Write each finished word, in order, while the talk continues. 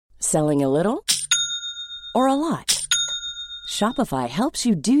Selling a little or a lot? Shopify helps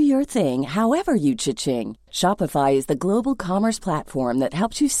you do your thing however you cha-ching. Shopify is the global commerce platform that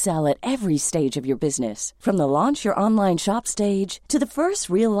helps you sell at every stage of your business. From the launch your online shop stage to the first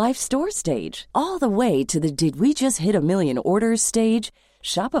real-life store stage, all the way to the did we just hit a million orders stage.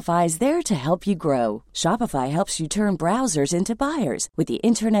 Shopify is there to help you grow. Shopify helps you turn browsers into buyers with the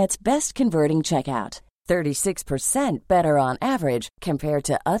internet's best converting checkout. 36% better on average compared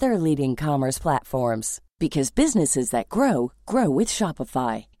to other leading commerce platforms. Because businesses that grow, grow with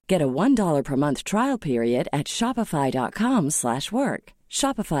Shopify. Get a $1 per month trial period at shopify.com/work.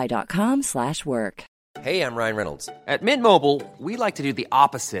 Shopify.com/work. Hey, I'm Ryan Reynolds. At Mint Mobile, we like to do the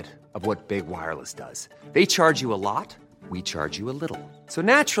opposite of what Big Wireless does. They charge you a lot, we charge you a little. So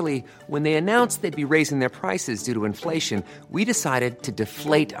naturally, when they announced they'd be raising their prices due to inflation, we decided to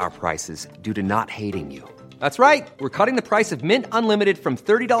deflate our prices due to not hating you. That's right. We're cutting the price of Mint Unlimited from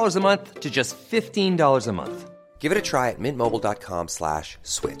 $30 a month to just $15 a month. Give it a try at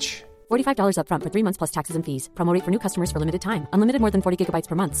mintmobile.com/switch. $45 up front for 3 months plus taxes and fees. Promo rate for new customers for limited time. Unlimited more than 40 gigabytes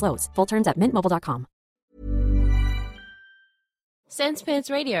per month. Slows full terms at mintmobile.com.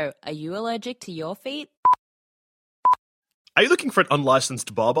 Sanspants Radio, are you allergic to your feet? Are you looking for an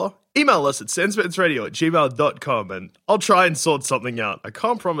unlicensed barber? Email us at sanspantsradio@gmail.com and I'll try and sort something out. I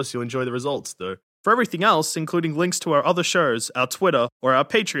can't promise you'll enjoy the results, though. For everything else, including links to our other shows, our Twitter, or our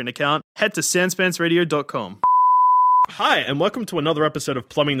Patreon account, head to sanspantsradio.com. Hi, and welcome to another episode of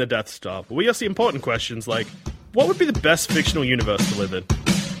Plumbing the Death Star, where we ask the important questions like, what would be the best fictional universe to live in?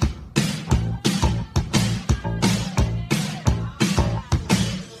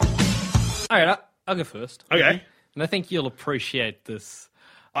 Alright, I'll go first. Okay. And I think you'll appreciate this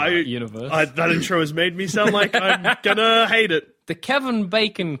universe. That intro has made me sound like I'm gonna hate it. The Kevin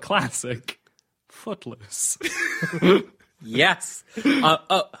Bacon classic, Footloose. Yes.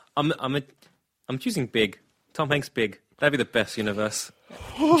 I'm choosing Big. Tom Hanks Big. That'd be the best universe.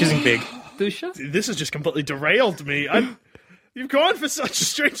 Choosing Big. Dusha? This has just completely derailed me. You've gone for such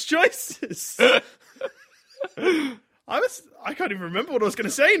strange choices. I can't even remember what I was going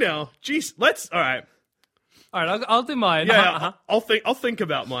to say now. Jeez, all right. All right, I'll do mine. Yeah, I'll think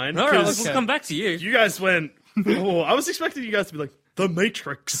about mine. All right, we'll come back to you. You guys went. I was expecting you guys to be like The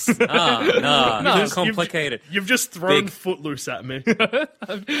Matrix. No, it's complicated. You've just thrown Footloose at me.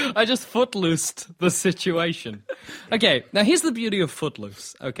 I just footloosed the situation. Okay, now here's the beauty of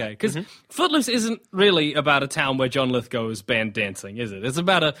Footloose, okay? Because Footloose isn't really about a town where John Lithgow is banned dancing, is it? It's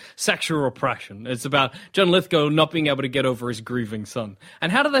about a sexual repression. It's about John Lithgow not being able to get over his grieving son.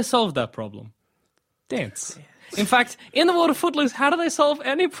 And how do they solve that problem? Dance. In fact, in the world of Footloose, how do they solve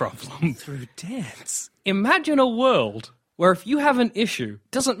any problem? Through dance. Imagine a world where if you have an issue,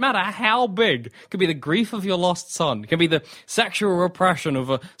 doesn't matter how big, it could be the grief of your lost son, it can be the sexual repression of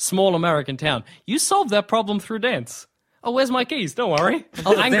a small American town, you solve that problem through dance. Oh, where's my keys? Don't worry.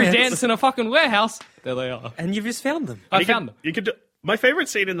 I'll angry dance in a fucking warehouse. There they are. And you've just found them. I found them. You could. My favorite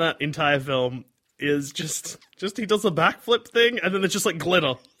scene in that entire film is just he does the backflip thing, and then it's just like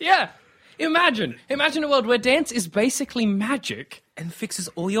glitter. Yeah. Imagine a world where dance is basically magic. And fixes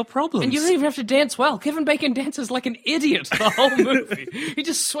all your problems. And you don't even have to dance well. Kevin Bacon dances like an idiot the whole movie. He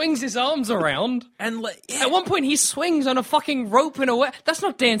just swings his arms around. And at one point he swings on a fucking rope in a way. That's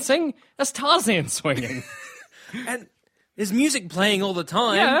not dancing. That's Tarzan swinging. And there's music playing all the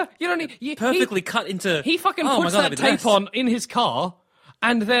time. Yeah, you don't need... Perfectly cut into... He fucking puts that tape on in his car,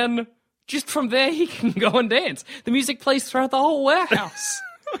 and then just from there he can go and dance. The music plays throughout the whole warehouse.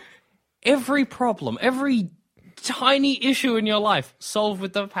 Every problem, every tiny issue in your life solved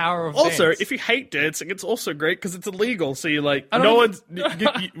with the power of also, dance. if you hate dancing, it's also great because it's illegal. So you're like, no one's...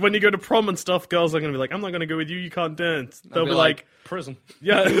 when you go to prom and stuff, girls are going to be like, I'm not going to go with you, you can't dance. They'll be like... Prison.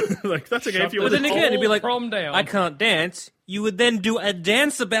 Yeah, like, that's okay if you want to... But then again, it'd be like, prom down. I can't dance. You would then do a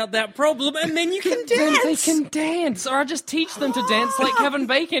dance about that problem, and then you can dance. Then they can dance. Or I just teach them to dance like Kevin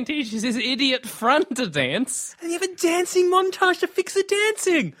Bacon teaches his idiot friend to dance. And you have a dancing montage to fix the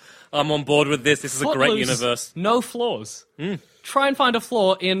dancing. I'm on board with this. This is a great universe. No flaws. Try and find a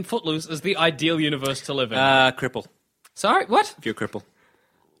flaw in Footloose as the ideal universe to live in. Cripple. Sorry, what? If you're a cripple.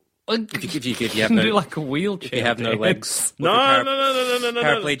 If you have no... do like a wheelchair. If you have no legs. No.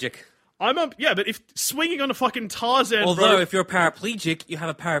 Paraplegic. Yeah, but if swinging on a fucking Tarzan... Although, if you're a paraplegic, you have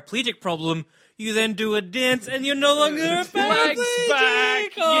a paraplegic problem... You then do a dance, and you're no longer a paraplegic. Legs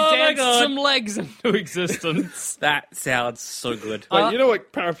back. Oh, you dance some legs into existence. That sounds so good. Wait, you know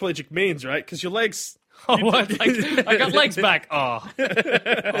what paraplegic means, right? Because your legs Oh, what? Like, I got legs back. Oh,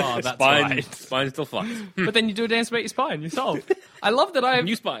 that's right. Spine's still fucked. But then you do a dance about your spine. You're solved. I love that I have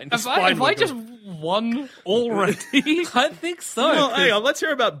New spine. Have I just won already? I think so. Well, hang on, let's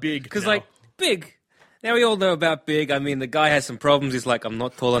hear about Big. Because, now. like, Big. Now we all know about Big. I mean, the guy has some problems. He's like, I'm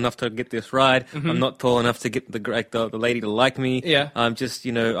not tall enough to get this ride. I'm not tall enough to get the lady to like me. Yeah. I'm just,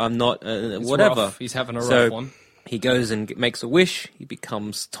 I'm not, whatever. rough. He's having a So rough one. he goes and makes a wish. He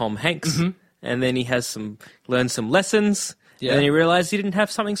becomes Tom Hanks. And then he learns some lessons. Yeah. And then he realizes he didn't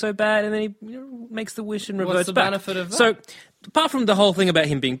have something so bad. And then he makes the wish and reverts What's the back. benefit of that? So, apart from the whole thing about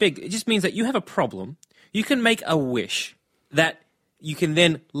him being big, it just means that you have a problem. You can make a wish that you can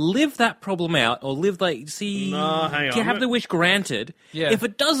then live that problem out, or live hang on. You have the wish granted. Yeah. If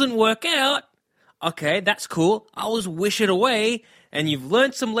it doesn't work out, okay, that's cool. I'll just wish it away, and you've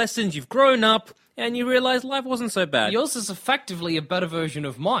learned some lessons, you've grown up, and you realize life wasn't so bad. Yours is effectively a better version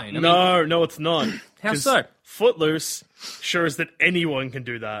of mine. I mean, No, it's not. How 'Cause so? Footloose shows that anyone can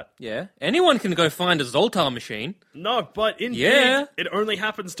do that. Yeah. Anyone can go find a Zoltar machine. No, but in Yeah. Big, it only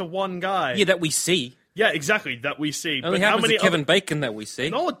happens to one guy. Yeah, that we see. Yeah, exactly, that we see. It only but how happens many to Kevin Bacon that we see.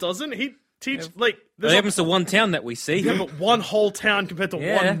 No, it doesn't. He teach It there's happens to one town that we see. yeah, but one whole town compared to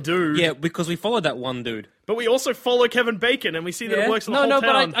one dude. Yeah, because we followed that one dude. But we also follow Kevin Bacon, and we see that Yeah. it works on the whole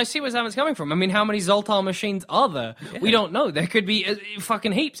town. but I see where Zamet's coming from. I mean, how many Zoltar machines are there? We don't know. There could be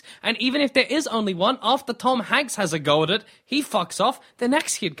fucking heaps. And even if there is only one, after Tom Hanks has a go at it, he fucks off, the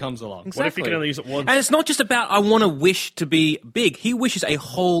next kid comes along. What if he can only use it once? And it's not just about I want to wish to be big. He wishes a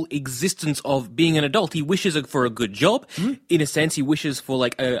whole existence of being an adult. He wishes for a good job. In a sense, he wishes for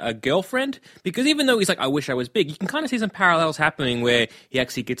like a girlfriend. Because even though he's like, I wish I was big, you can kind of see some parallels happening where he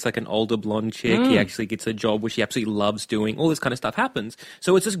actually gets like an older blonde chick. He actually gets a job which he absolutely loves doing. All this kind of stuff happens.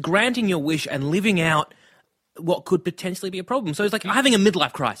 So it's just granting your wish and living out what could potentially be a problem. So it's like having a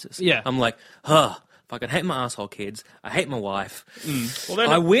midlife crisis. Yeah. I'm like, fucking hate my asshole kids. I hate my wife. Well, then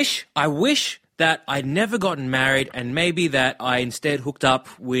I wish that I'd never gotten married and maybe that I instead hooked up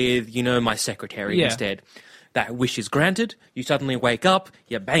with, my secretary Yeah. instead. That wish is granted. You suddenly wake up,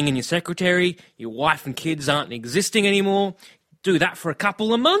 you're banging your secretary, your wife and kids aren't existing anymore. Do that for a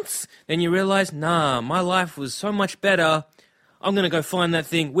couple of months, then you realize, nah, my life was so much better. I'm going to go find that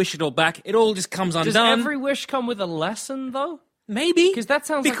thing, wish it all back. It all just comes undone. Does every wish come with a lesson, though? Maybe. Because that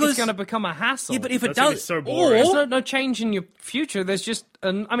sounds like it's going to become a hassle. Yeah, but if it That seems does, so boring. There's no change in your future. There's just,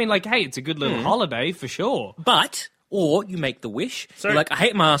 hey, it's a good little holiday for sure. Or you make the wish. So- You're like, I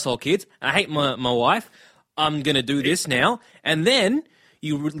hate my asshole kids. I hate my wife. I'm going to do this now. And then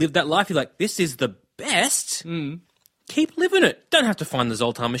you live that life. You're like, this is the best. Keep living it. Don't have to find the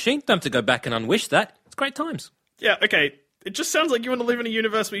Zoltar machine. Don't have to go back and unwish that. It's great times. Yeah, okay. It just sounds like you want to live in a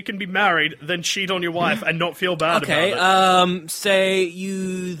universe where you can be married, then cheat on your wife, and not feel bad Okay, about it. say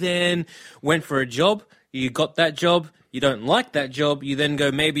you then went for a job. You got that job. You don't like that job. You then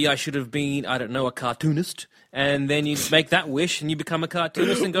go, maybe I should have been, I don't know, a cartoonist. And then you make that wish and you become a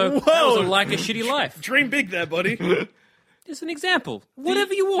cartoonist and go, that was like a shitty life. Dream big there, buddy. Just an example.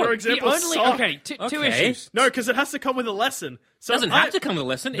 Whatever you want. Your examples suck. Two Okay. issues. No, because it has to come with a lesson. So Doesn't have to come with a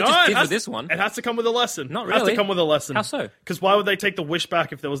lesson. It No, just did has, with this one. It has to come with a lesson. Not It has to really. come with a lesson. How so? Because why would they take the wish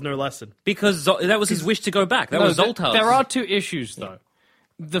back if there was no lesson? Because that was his wish to go back. That was Zoltar's. There are two issues, though.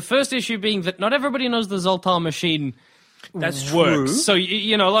 The first issue being that not everybody knows the Zoltar machine That's works. true. So,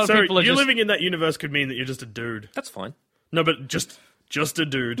 a lot of So people are you just... living in that universe could mean that you're just a dude. That's fine. No, but just a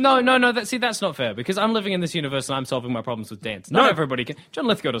dude. No, that's not fair, because I'm living in this universe and I'm solving my problems with dance. Not everybody can. John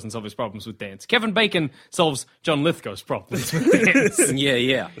Lithgow doesn't solve his problems with dance. Kevin Bacon solves John Lithgow's problems with dance.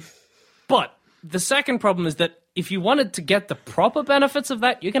 Yeah. But the second problem is that if you wanted to get the proper benefits of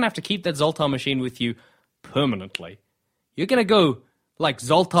that, you're going to have to keep that Zoltar machine with you permanently. You're going to go, like,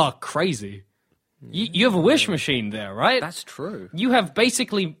 Zoltar crazy. You have a wish machine there, right? That's true. You have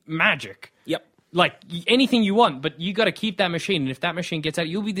basically magic. Yep. Like, anything you want, but you got to keep that machine. And if that machine gets out,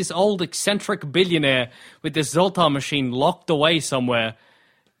 you'll be this old eccentric billionaire with this Zoltar machine locked away somewhere.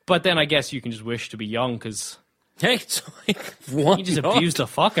 But then I guess you can just wish to be young, because Hey, it's like, what? you just abuse the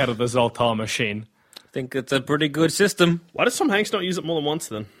fuck out of the Zoltar machine. I think it's a pretty good system. Why does Tom Hanks not use it more than once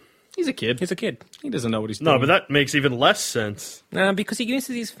then? He's a kid. He's a kid. He doesn't know what he's doing. No, but that makes even less sense. Because he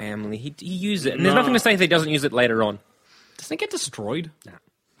uses his family. He uses it. And there's nothing to say if he doesn't use it later on. Doesn't it get destroyed? No.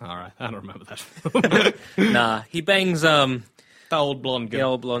 All right, I don't remember that. Nah, he bangs The old blonde the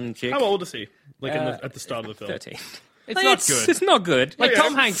girl. old blonde chick. How old is he? Like at the start of the film. 13. It's not good. It's not good. Like,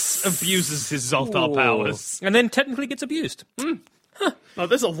 Tom Hanks abuses his Zoltar powers. And then technically gets abused. Oh,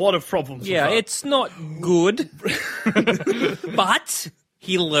 there's a lot of problems. Yeah, with that. it's not good. But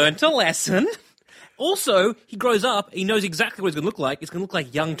he learnt a lesson. Also, he grows up, he knows exactly what it's going to look like. It's going to look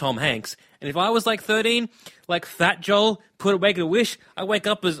like young Tom Hanks. And if I was like 13, like Fat Joel, make a wish, I wake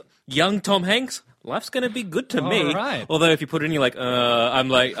up as young Tom Hanks, life's going to be good to me. right. Although if you put it in, you're like, I'm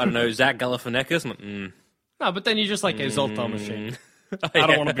like, I don't know, Zach Galifianakis. I'm like, No, but then you're just like a Zoltar machine. I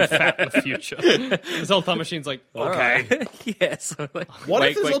don't want to be fat in the future. The Zoltar machine's like, okay. yes. Yeah, so like, What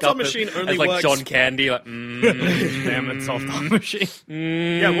if the wake Zoltar up machine as, only as like works... John Candy, like, damn it, Zoltar machine.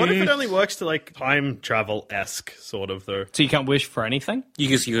 Yeah, what if it only works to, like, time travel-esque, sort of, though? So you can't wish for anything?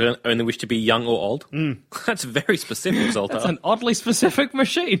 You only wish to be young or old? That's very specific, Zoltar. That's an oddly specific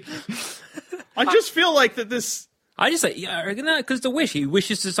machine. I just feel like that this... I just say, yeah, because it's a wish. He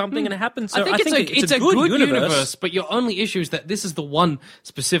wishes to something and it happens. So I think it's a good universe, but your only issue is that this is the one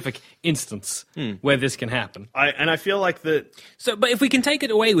specific instance where this can happen. I feel like that... So, but if we can take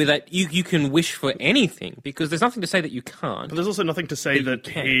it away with that, you can wish for anything, because there's nothing to say that you can't. But there's also nothing to say that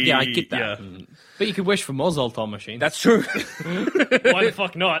can. he... Yeah, I get that. Yeah. But you could wish for more Zoltar machines. That's true. Why the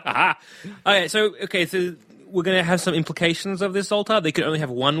fuck not? Aha. So we're going to have some implications of this Zoltar. They could only have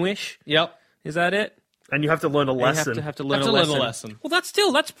one wish. Yep. Is that it? And you have to learn a lesson. You have to learn Have a to learn lesson. a lesson. Well,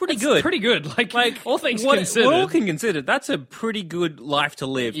 that's pretty good. Pretty good. Like all things what, considered. All things considered, that's a pretty good life to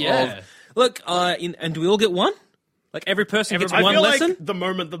live. Yeah. Look, and do we all get one? Like every person gets I one feel lesson? like the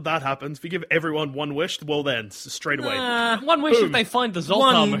moment that happens, if you give everyone one wish, the world ends straight away. One wish if they find the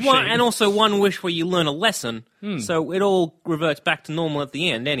Zoltar machine. And also one wish where you learn a lesson. So it all reverts back to normal at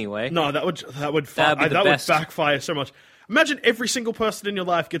the end anyway. No, that would best. backfire so much. Imagine every single person in your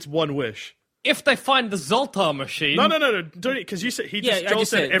life gets one wish. If they find the Zoltar machine. No, don't because you said Joel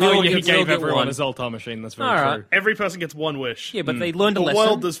said we everyone all He gets get- gave get everyone one. a Zoltar machine. That's very All true. right. every person gets one wish. Yeah, but they learned a The lesson.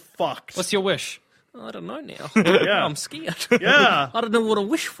 world is fucked. What's your wish? I don't know now. Yeah. I'm scared. Yeah. I don't know what to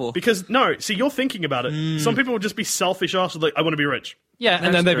wish for. Because you're thinking about it. Some people would just be selfish assholes, like I want to be rich. Yeah,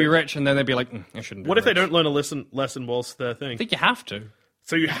 and then they'd be true. rich, and then they'd be like, I shouldn't be What if they rich." don't learn a lesson whilst they're thing? I think you have to.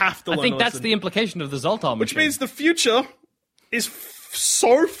 So you have to learn I think a that's lesson. the implication of the Zoltar machine. Which means the future is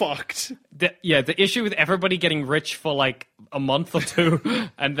so fucked. The issue with everybody getting rich for like a month or two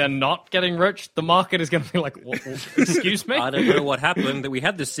and then not getting rich, the market is going to be like, excuse me? I don't know what happened. That we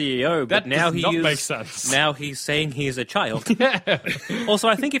had the CEO, but That now does not make sense. Now he's saying he is a child. Also,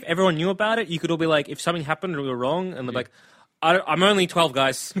 I think if everyone knew about it, you could all be like, if something happened or we were wrong, and they're like, I'm only 12,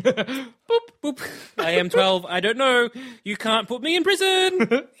 guys. Boop, boop. I am 12. I don't know. You can't put me in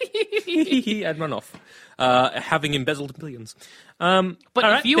prison. And run off, having embezzled billions. But all if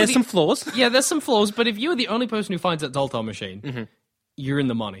right, you were there's the- some flaws. Yeah, there's some flaws, but if you're the only person who finds that Zoltar machine, you're in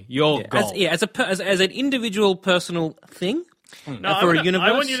the money. You're gold. As an individual personal thing. No, For a universe?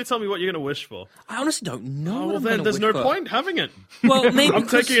 I want you to tell me what you're going to wish for. I honestly don't know. Oh, what well, I'm then gonna there's wish no for. point having it. Well, maybe I'm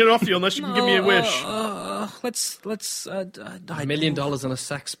because- taking it off you unless you can give me a wish. Let's $1 million and a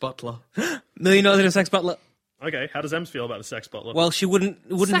sex butler. $1 million in a sex butler. Okay, how does Ems feel about a sex butler? Well, it wouldn't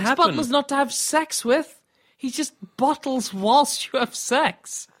Sex happen. butler's not to have sex with. He just bottles whilst you have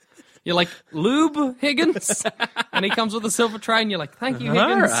sex. You're like, lube, Higgins? And he comes with a silver tray, and you're like, thank you,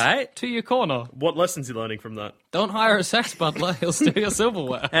 Higgins. All right. To your corner. What lessons are you learning from that? Don't hire a sex butler, he'll steal your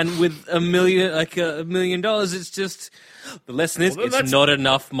silverware. And with $1 million, it's just the lesson is Well, then it's that's- not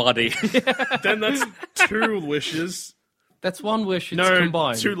enough money. Then that's 2 wishes. That's one wish, it's No,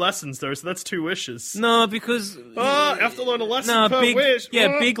 combined. 2 lessons though, so that's 2 wishes. No, because You have to learn a lesson no, per big wish.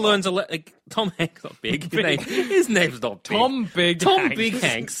 Big learns Tom Hanks, not Big. His name's not Big. Tom Big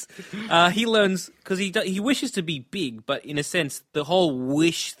Hanks. He learns because he wishes to be big, but in a sense, the whole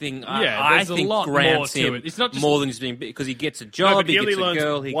wish thing, I there's a think lot more grants to him it. It's not just- more than just being big because he gets a No, job, but he he only gets a learns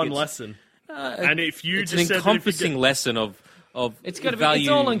girl, he one gets, lesson. And if you It's just an said that if you encompassing lesson of It's gotta be, value.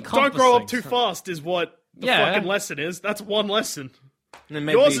 it's all encompassing. don't grow up too fast is what the Yeah. fucking lesson is. That's one lesson. And then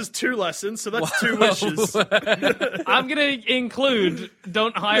maybe- Yours is 2 lessons, so that's 2 wishes. I'm going to include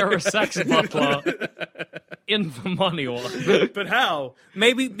don't hire a sex butler in the money order. But how?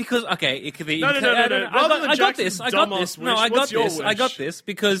 Maybe because it could be. No. Rather than I got Jackson's this. I got this. dumbass No, wish, I got what's your this. I got wish? this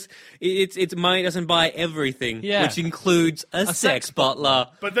because it's money doesn't buy everything, Yeah. which includes a sex butler.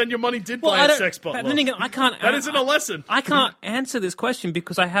 But then your money did Well, buy I a don't- sex butler. but then again, I can't. That isn't a lesson. I can't answer this question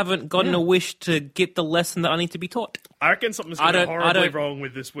because I haven't gotten a wish to get the lesson that I need to be taught. I reckon something's I going don't- I horribly don't- wrong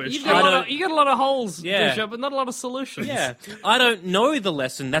with this wish. You got a lot of holes, Yeah. Bishop, but not a lot of solutions. Yeah, I don't know the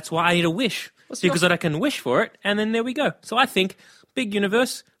lesson. That's why I need a wish because then I can wish for it, and then there we go. So I think big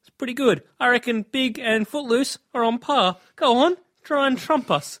universe is pretty good. I reckon Big and Footloose are on par. Go on, try and trump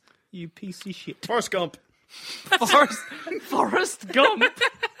us, you piece of shit. Forrest Gump. Forrest Gump.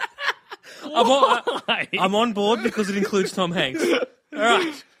 I'm on board because it includes Tom Hanks. All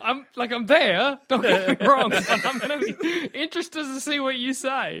right. I'm there. Don't get me wrong, but I'm going to be interested to see what you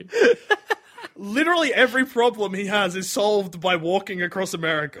say. literally every problem he has is solved by walking across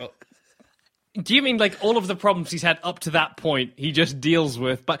America. Do you mean like all of the problems he's had up to that point he just deals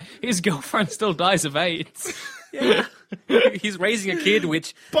with, but his girlfriend still dies of AIDS? Yeah. He's raising a kid,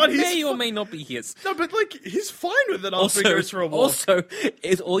 which may or may not be his. No, but like he's fine with it after he goes for a walk. Also,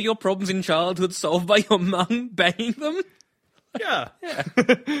 is all your problems in childhood solved by your mum banging them? Yeah.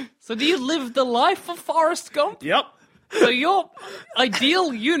 So do you live the life of Forrest Gump? Yep. So your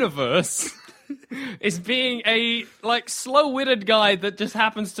ideal universe is being a like slow-witted guy that just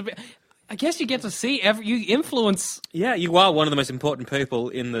happens to be. I guess you get to see you influence. Yeah, you are one of the most important people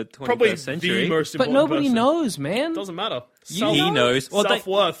in the 21st Probably century. the most But important nobody person. knows, man. Doesn't matter. He knows. Well,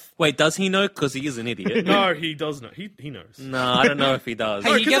 Self-worth. wait, does he know? Because he is an idiot. No, he does know. He knows. No, I don't know if he does. Hey,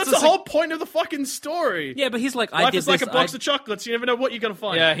 No, he because gets that's the us whole point of the fucking story. Yeah, but he's like, Life I did is like this. a box of chocolates. You never know what you're going to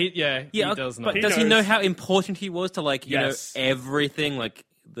find. Yeah, he does know. But He does he knows. know how important he was to like, you Yes. know, everything? Like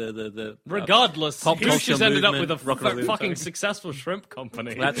the Regardless, pop he culture just ended up movement, with a rock and roll fucking movement. successful shrimp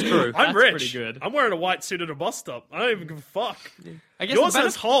company. That's true. I'm That's rich. pretty good. I'm wearing a white suit at a bus stop. I don't even give a fuck. I guess Yours the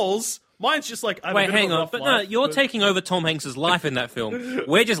has holes. Mine's just like, I have a Wait, bit of hang a on. rough But no, life, you're but- taking over Tom Hanks's life in that film.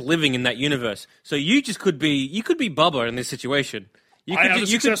 We're just living in that universe. So you just could be Bubba in this situation. You I could, have a you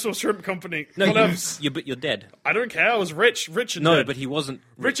could, successful shrimp company. no, What you, else? but you're dead. I don't care. I was rich and No, dead. but he wasn't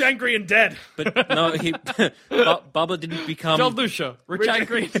Rich, angry, and dead. But no, Bubba didn't become. John Lucia, Rich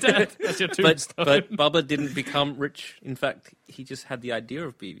Angry and Dead. That's your tombstone. but Bubba didn't become rich. In fact, he just had the idea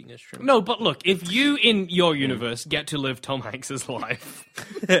of being a shrimp. No, but look, if you in your universe get to live Tom Hanks's life,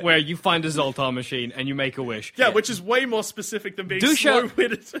 where you find a Zoltar machine and you make a wish, Yeah, which is way more specific than being Dusha-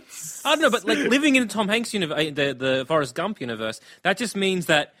 slow-witted. I don't know, but like living in Tom Hanks' universe, the Forrest Gump universe, that just means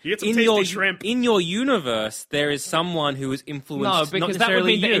that You get some in tasty shrimp. your universe there is someone who is influenced. no, not because that would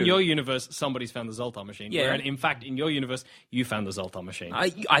necessarily mean that you. in your universe somebody's found the Zoltar machine. Yeah. Where in fact in your universe you found the Zoltar machine.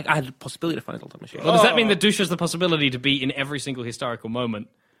 I had the possibility to find a Zoltar machine. Well, does that mean that Douche has the possibility to be in every single historical moment?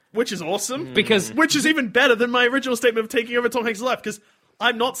 Which is awesome. Because Which is even better than my original statement of taking over Tom Hanks' life, because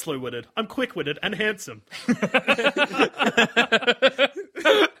I'm not slow-witted. I'm quick-witted and handsome.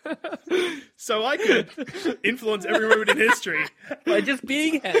 So I could influence every moment in history By just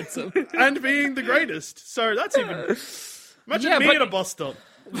being handsome. and being the greatest. So that's even... Imagine Yeah, me but- at a bus stop.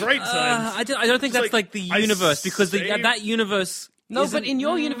 Great times. I don't think that's like the I universe, because saved- that universe. no, isn't- but in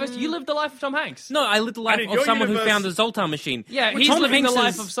your universe you live the life of Tom Hanks. No, I lived the life And in of your someone who universe- found the Zoltar machine. Yeah, Well, he's Tom living the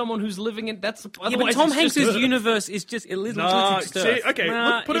Hanks's- life of someone who's living in. That's Yeah, but otherwise Tom it's just Hanks's Earth. universe is just a little Nah, just see, Earth. okay,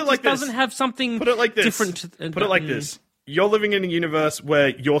 Nah, put it just like this. doesn't have something Put it like this. different. Put it like this. You're living in a universe where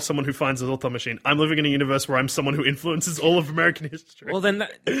you're someone who finds the Zoltar machine. I'm living in a universe where I'm someone who influences all of American history. Well, then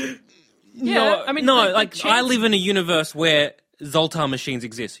that. Yeah, no, I mean, no, the like I chance- live in a universe where Zoltar machines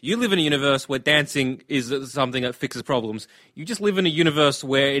exist. You live in a universe where dancing is something that fixes problems. You just live in a universe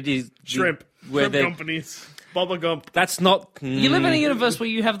where it is Shrimp. where Shrimp they- companies. Bubba Gump. That's not. You live in a universe where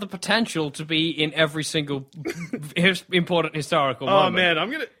you have the potential to be in every single important historical Oh, moment.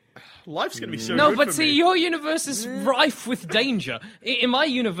 man. Life's going to be so No, good but for see, me. your universe is rife with danger. In my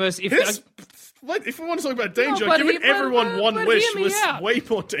universe, if If we want to talk about danger, but giving everyone one but wish hear me was out. way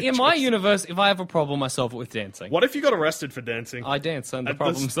more dangerous. in my universe, if I have a problem, I solve it with dancing. What if you got arrested for dancing? I dance and the At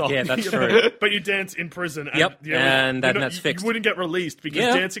problem this- solved. Yeah, that's You know, true. But you dance in prison. And, Yep, you know, and you know, that's you fixed. wouldn't get released because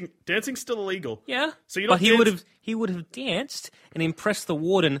Yeah. dancing's still illegal. Yeah, So you but don't dance- he would have danced and impressed the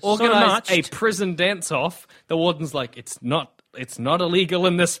warden so Organize much. a prison dance off. The warden's like, it's not illegal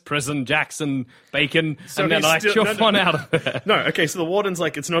in this prison, Jackson Bacon, So and then he's I still- chuff one out of there. No, okay, so the warden's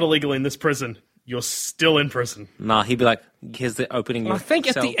like, it's not illegal in this prison. You're still in prison. Nah, he'd be like, here's the opening. I think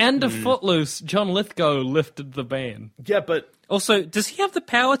at the end of Footloose, John Lithgow lifted the ban. Yeah, but Also, does he have the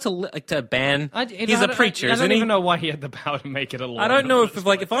power to ban? He's a preacher, I isn't don't he? even know why he had the power to make it a law. I don't know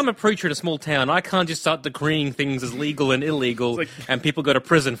if I'm a preacher in a small town, I can't just start decreeing things as legal and illegal, like- and people go to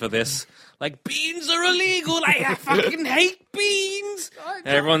prison for this. Like, beans are illegal. I fucking hate beans. And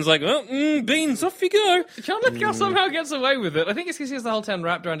everyone's like, oh, beans, off you go. John Lithgow somehow gets away with it. I think it's because he has the whole town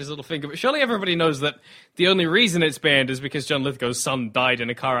wrapped around his little finger. But surely everybody knows that the only reason it's banned is because John Lithgow's son died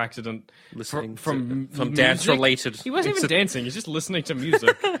in a car accident Listening from from dance-related. He wasn't even dancing. He's just listening to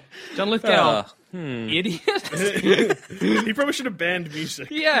music. John Lithgow, idiot. he probably should have banned music.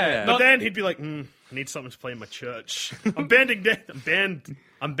 Yeah. But then he'd be like, I need something to play in my church. I'm banning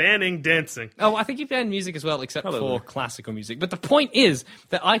dancing. Oh, I think he banned music as well, except for classical music. But the point is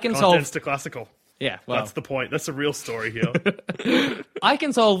that I can Can't solve. dance to classical. Yeah, well, That's the point. That's the real story here. I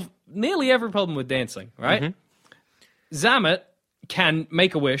can solve nearly every problem with dancing, right? Zamet can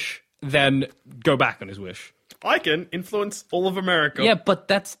make a wish, then go back on his wish. I can influence all of America. Yeah, but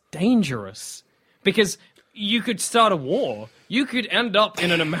that's dangerous. Because you could start a war. You could end up in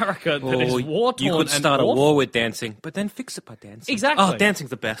an America that is war-torn. You could start and a awful. war with dancing, but then fix it by dancing. Exactly. Oh, dancing's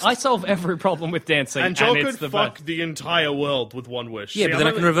the best. I solve every problem with dancing, And Joel it's could the fuck best. the entire world with one wish. yeah, See, but then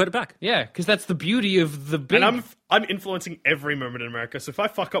I can revert it back. Yeah, because that's the beauty of the big. And I'm influencing every moment in America, so if I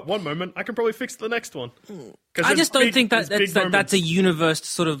fuck up one moment, I can probably fix the next one. 'Cause I there's just don't big- think there's big that's a moments. universe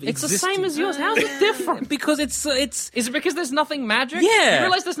sort of It's the existing. same as yours. How's it different? Because it's Is it because there's nothing magic? Yeah. You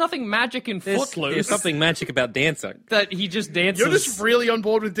realize there's nothing magic in Footloose? there's something magic about dancing. that he just dances. You're just really on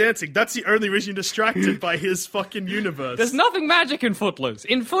board with dancing. That's the only reason you're distracted by his fucking universe. There's nothing magic in Footloose.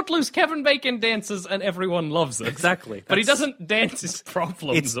 In Footloose, Kevin Bacon dances and everyone loves it. Exactly. But he That's- doesn't dance his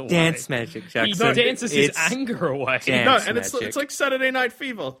problems It's away. dance magic, He Jackson. dances his It's anger away. dance No, and it's magic. like Saturday Night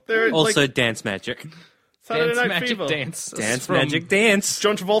Fever. They're Also like dance magic. Saturday Dance Night magic Fever. dance. Dance From- magic dance.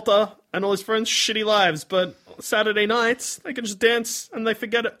 John Travolta and all his friends' shitty lives, but Saturday nights they can just dance and they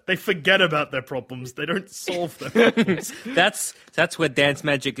forget it. They forget about their problems. They don't solve their problems. That's where dance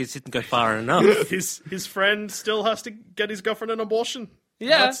magic didn't go far enough. his friend still has to get his girlfriend an abortion.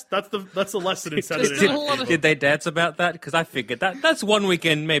 Yeah. that's the lesson in Saturday Just a Night. lot of- Did they dance about that? Because I figured that's one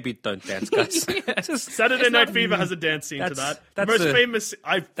weekend. Maybe don't dance, guys. Just Saturday Night Fever has a dance scene to That's- that. The that's most a- famous.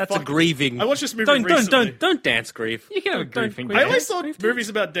 that's a grieving. I watched this movie don't, recently. Don't dance, grieve. You can have a grieving I dance. always thought movies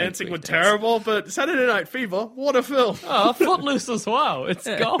about dancing were terrible, but Saturday Night Fever, what a film! Oh, Footloose as well. It's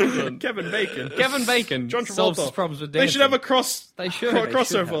golden. Kevin Bacon, Kevin Bacon John solves Travolta. his problems with They dancing. should have a They should.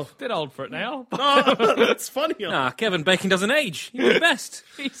 crossover. Bit old for it now. Oh, that's funnier. Nah, Kevin Bacon doesn't age. He's the best.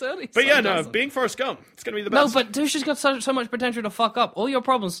 He certainly But yeah, no, doesn't. being Forrest Gump, it's gonna be the No, best. but Douche has got so much potential to fuck up. All your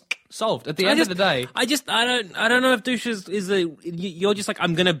problems solved at the end of the day. I don't know if Douche is you're just like,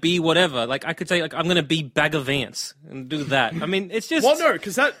 I'm gonna be whatever. Like I could say, like, I'm gonna be Bag of Vance and do that. I mean, it's just Well, no,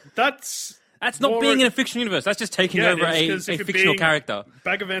 because that's not more- being in a fictional universe. That's just taking Yeah, it over is, a 'cause if you're fictional being- character.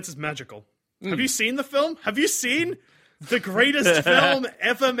 Bag of Ants is magical. Hmm. Have you seen the film? Have you seen the greatest film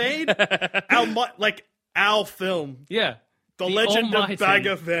ever made? Our film, Yeah. The Legend Almighty. of Bag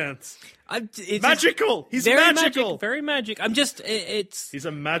of Ants. It's Magical. He's very magical. very magic. I'm just He's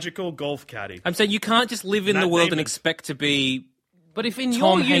a magical golf caddy. I'm saying you can't just live in Matt the world Damon. and expect to be. But if in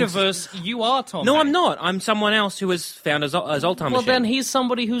Tom your Hanks- universe you are Tom No, Hanks, I'm not. I'm someone else who has found a Zoltan well, machine. then he's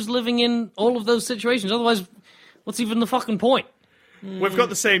somebody who's living in all of those situations. Otherwise, what's even the fucking point? We've got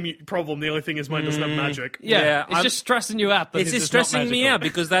the same problem. The only thing is mine doesn't have magic. Yeah, it's I'm- just stressing you out. That It's just not stressing me magical. out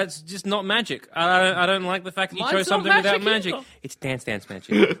because that's just not magic. I don't like the fact that you Mine's chose not something without magic magic. either. It's dance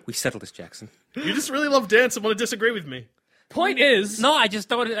magic. We settled this, Jackson. You just really love dance and want to disagree with me. Point is, No, I just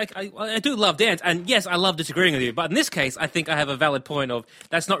don't. I do love dance, and yes, I love disagreeing with you. But in this case, I think I have a valid point of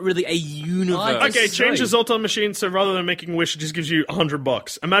that's not really a universe. I Okay, That's change the right. Zoltan machine so rather than making a wish, it just gives you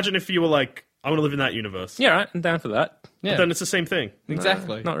 $100. Imagine if you were like, I want to live in that universe. Yeah, right. I'm down for that. yeah, Then it's the same thing.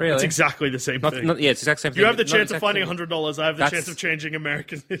 exactly. Not really. It's exactly the same thing. Yeah, it's the exact same thing. You have the but not chance of exactly- finding $100. I have the That's- chance of changing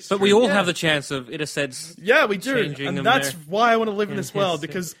American history. But we all have the chance of, in a sense. Yeah, we do. Changing And America. that's why I want to live in this world,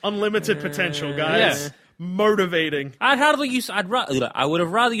 because unlimited potential, guys. Yeah. Motivating. I would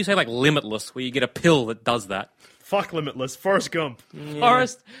have rather you say like Limitless, where you get a pill that does that. Fuck Limitless. Forrest Gump.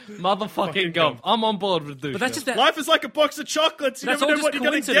 Forrest motherfucking Fucking Gump. Gump. I'm on board with Dusha. But that's just that. Life is like a box of chocolates. You That's never all know what just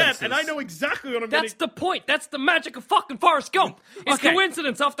you're going to get. coincidences. And I know exactly what I'm That's getting. the point. That's the magic of fucking Forrest Gump. It's Okay.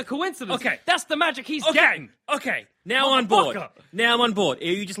 coincidence after coincidence. Okay. That's the magic he's getting. Okay, now I'm on board. Motherfucker. Now I'm on board.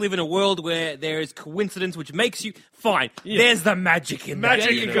 You just live in a world where there is coincidence, which makes you fine. There's the magic in Magic that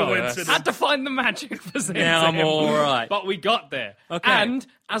and universe. coincidence. Had to find the magic for Zan Now I'm Zan. all right. But we got there. Okay. And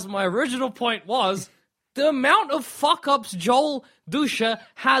as my original point was, the amount of fuck-ups Joel Dusha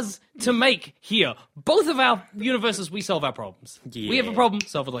has to make here. Both of our universes, we solve our problems. We have a Yeah. problem,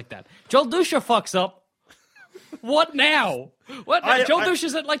 solve it like that. Joel Dusha fucks up. What now? What? I- Joel I-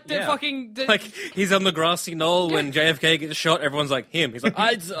 Dusha's at like the Yeah. fucking... Like he's on the grassy knoll when JFK gets shot. Everyone's like him. He's like,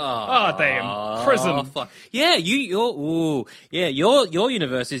 oh, damn. Prison. fuck. Yeah, your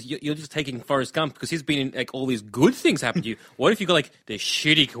universe is you're just taking Forrest Gump because he's been in like all these good things happen to you. What if you got like the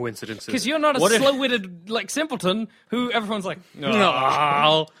shitty coincidences? Because you're not a What if- slow-witted, like, simpleton who everyone's like, no.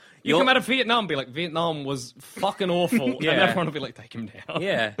 No. You come out of Vietnam and be like, Vietnam was fucking awful. Yeah. And everyone will be like, take him down.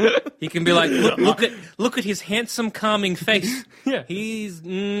 Yeah, he can be like, look at his handsome, calming face. Yeah. He's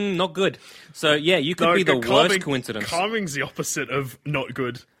not good. So yeah, you could No, be the calming- worst coincidence. Calming's the opposite of not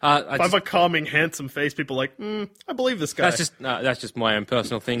good. I If I have just- a calming, handsome face, people are like, I believe this guy. That's just my own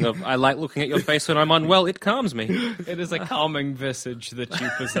personal thing. Of I like looking at your face when I'm unwell. It calms me. It is a calming visage that you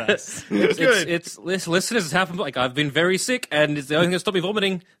possess. good. It's listeners. It's happened. Like I've been very sick, and it's the only thing that stopped me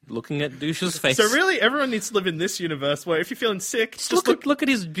vomiting. looking at Douche's face. So really, everyone needs to live in this universe where if you're feeling sick, just look at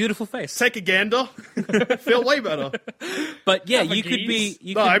his beautiful face. take a gander, feel way better. But yeah, you could be.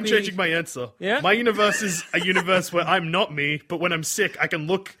 I'm changing my answer. Yeah? My universe is a universe where I'm not me, but when I'm sick, I can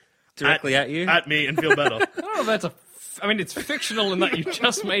look Directly at you? At me and feel better. I don't know if that's I mean, it's fictional in that you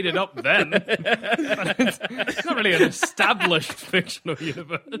just made it up then. But it's not really an established fictional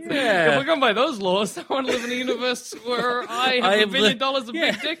universe. Yeah. If we're going by those laws, I want to live in a universe where I have $1 billion, a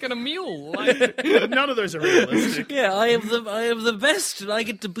big dick, and a mule. Like, none of those are realistic. Yeah, I am the best, and I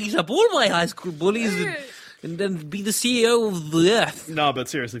get to beat up all my high school bullies and then be the CEO of the Earth. No, but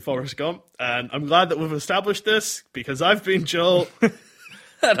seriously, Forrest Gump. And I'm glad that we've established this, because I've been Joel.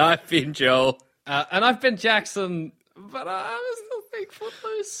 And I've been Joel. And I've been Jackson. But I still think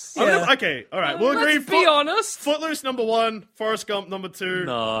Footloose. Yeah. Okay, all right. We'll agree. Let's be honest. Footloose number 1, Forrest Gump number 2.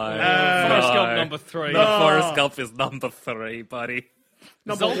 No. Forrest Gump number 3. No. Forrest Gump is number 3, buddy.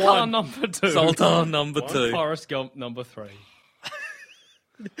 Number Zoltan 1. number 2. Zoltan number 2. Forrest Gump number 3.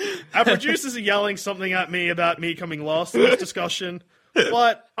 Our producers are yelling something at me about me coming last in this discussion,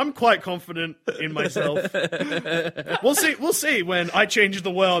 but I'm quite confident in myself. We'll see when I change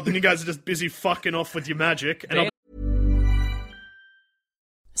the world and you guys are just busy fucking off with your magic. And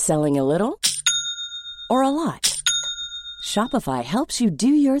Selling a little or a lot? Shopify helps you do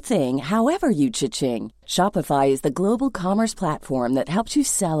your thing however you cha-ching. Shopify is the global commerce platform that helps you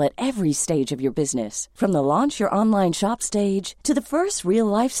sell at every stage of your business. From the launch your online shop stage to the first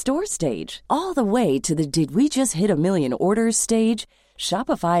real-life store stage, all the way to the did we just hit a million orders stage.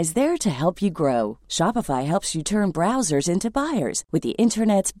 Shopify is there to help you grow. Shopify helps you turn browsers into buyers with the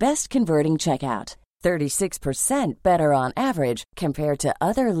internet's best converting checkout. 36% better on average compared to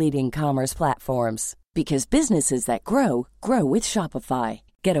other leading commerce platforms. Because businesses that grow, grow with Shopify.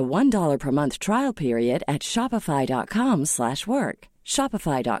 Get a $1 per month trial period at shopify.com/work.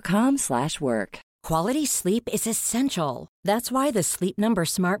 Shopify.com/work. Quality sleep is essential. That's why the Sleep Number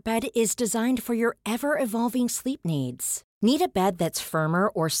Smart Bed is designed for your ever-evolving sleep needs. Need a bed that's firmer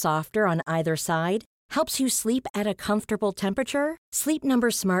or softer on either side? Helps you sleep at a comfortable temperature? Sleep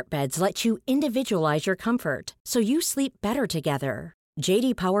Number Smart Beds let you individualize your comfort, so you sleep better together.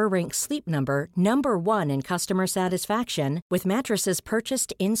 J.D. Power ranks Sleep Number number 1 in customer satisfaction with mattresses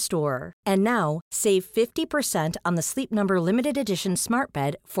purchased in-store. And now, save 50% on the Sleep Number Limited Edition Smart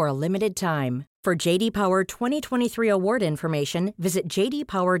Bed for a limited time. For J.D. Power 2023 award information, visit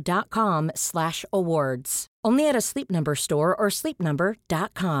jdpower.com/awards. Only at a Sleep Number store or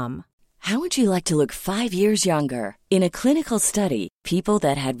sleepnumber.com. How would you like to look 5 years younger? In a clinical study, people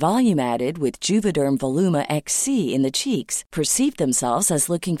that had volume added with Juvederm Voluma XC in the cheeks perceived themselves as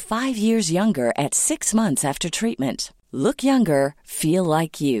looking 5 years younger at 6 months after treatment. Look younger, feel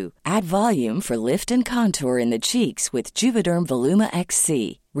like you. Add volume for lift and contour in the cheeks with Juvederm Voluma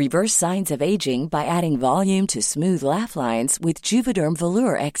XC. Reverse signs of aging by adding volume to smooth laugh lines with Juvederm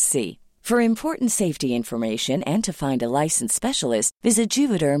Volure XC. For important safety information and to find a licensed specialist, visit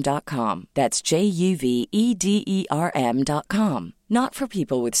Juvederm.com. That's JUVEDERM.com. Not for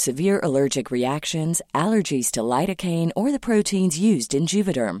people with severe allergic reactions, allergies to lidocaine, or the proteins used in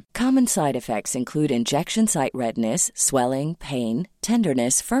Juvederm. Common side effects include injection site redness, swelling, pain,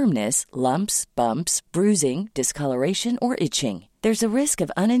 tenderness, firmness, lumps, bumps, bruising, discoloration, or itching. There's a risk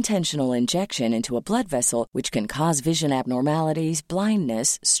of unintentional injection into a blood vessel, which can cause vision abnormalities,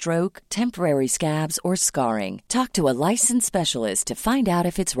 blindness, stroke, temporary scabs, or scarring. Talk to a licensed specialist to find out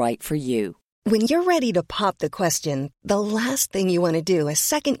if it's right for you. When you're ready to pop the question, the last thing you want to do is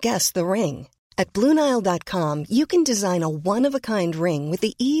second-guess the ring. At BlueNile.com, you can design a one-of-a-kind ring with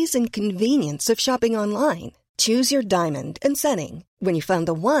the ease and convenience of shopping online. Choose your diamond and setting. When you find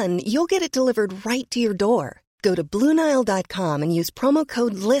the one, you'll get it delivered right to your door. Go to BlueNile.com and use promo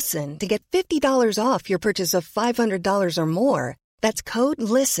code LISTEN to get $50 off your purchase of $500 or more. That's code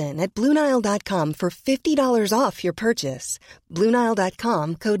LISTEN at BlueNile.com for $50 off your purchase.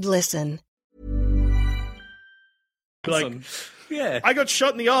 BlueNile.com, code LISTEN. Like, Yeah. I got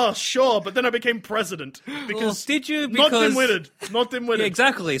shot in the arse, sure, but then I became president. Because Well, did you? Not Because- dim-witted. Not dim-witted. Yeah,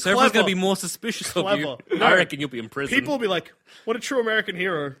 exactly. So Clever. everyone's going to be more suspicious of you. Clever. I reckon you'll be in prison. People will be like, what a true American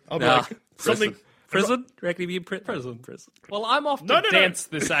hero. I'll be Nah, like, something... Prison? You reckon you'll be in prison? Prison. Well, I'm off to No. dance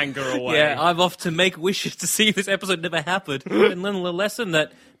this anger away. Yeah, I'm off to make wishes to see if this episode never happened and learn a little lesson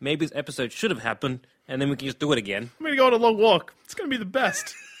that maybe this episode should have happened, and then we can just do it again. I'm going to go on a long walk. It's going to be the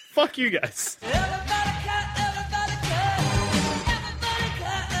best. Fuck you guys.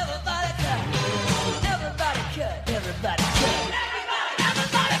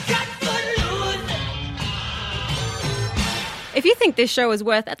 If you think this show is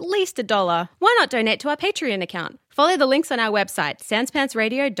worth at least $1, why not donate to our Patreon account? Follow the links on our website,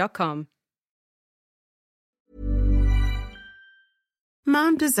 sanspantsradio.com.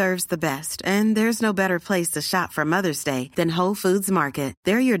 Mom deserves the best, and there's no better place to shop for Mother's Day than Whole Foods Market.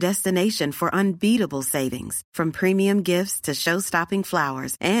 They're your destination for unbeatable savings, from premium gifts to show-stopping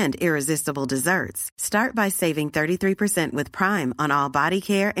flowers and irresistible desserts. Start by saving 33% with Prime on all body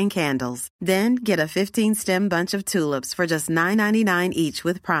care and candles. Then get a 15-stem bunch of tulips for just $9.99 each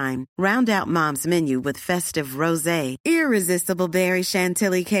with Prime. Round out Mom's menu with festive rosé, irresistible berry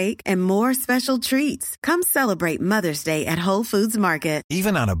chantilly cake, and more special treats. Come celebrate Mother's Day at Whole Foods Market.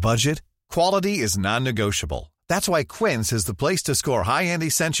 Even on a budget, quality is non-negotiable. That's why Quince is the place to score high-end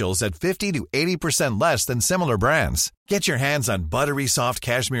essentials at 50 to 80% less than similar brands. Get your hands on buttery soft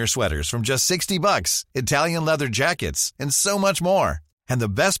cashmere sweaters from just $60, Italian leather jackets, and so much more. And the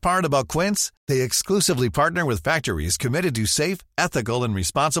best part about Quince, they exclusively partner with factories committed to safe, ethical, and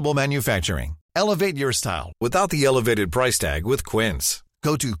responsible manufacturing. Elevate your style without the elevated price tag with Quince.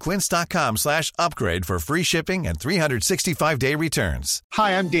 Go to quince.com/upgrade for free shipping and 365-day returns.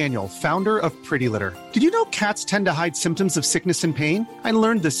 Hi, I'm Daniel, founder of Pretty Litter. Did you know cats tend to hide symptoms of sickness and pain? I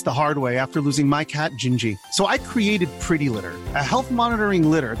learned this the hard way after losing my cat, Gingy. So I created Pretty Litter, a health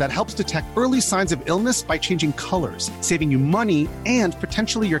monitoring litter that helps detect early signs of illness by changing colors, saving you money and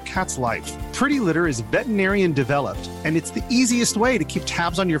potentially your cat's life. Pretty Litter is veterinarian developed, and it's the easiest way to keep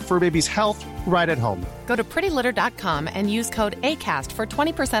tabs on your fur baby's health right at home. Go to prettylitter.com and use code ACAST for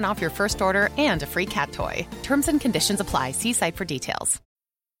 20% off your first order and a free cat toy. Terms and conditions apply. See site for details.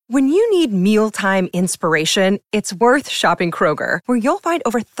 When you need mealtime inspiration, it's worth shopping Kroger, where you'll find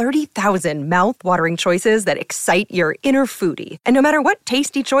over 30,000 mouth-watering choices that excite your inner foodie. And no matter what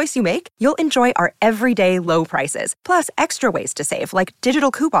tasty choice you make, you'll enjoy our everyday low prices, plus extra ways to save, like digital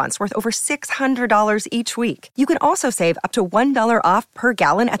coupons worth over $600 each week. You can also save up to $1 off per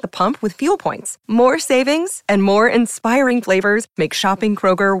gallon at the pump with fuel points. More savings and more inspiring flavors make shopping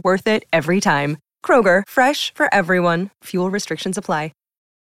Kroger worth it every time. Kroger, fresh for everyone. Fuel restrictions apply.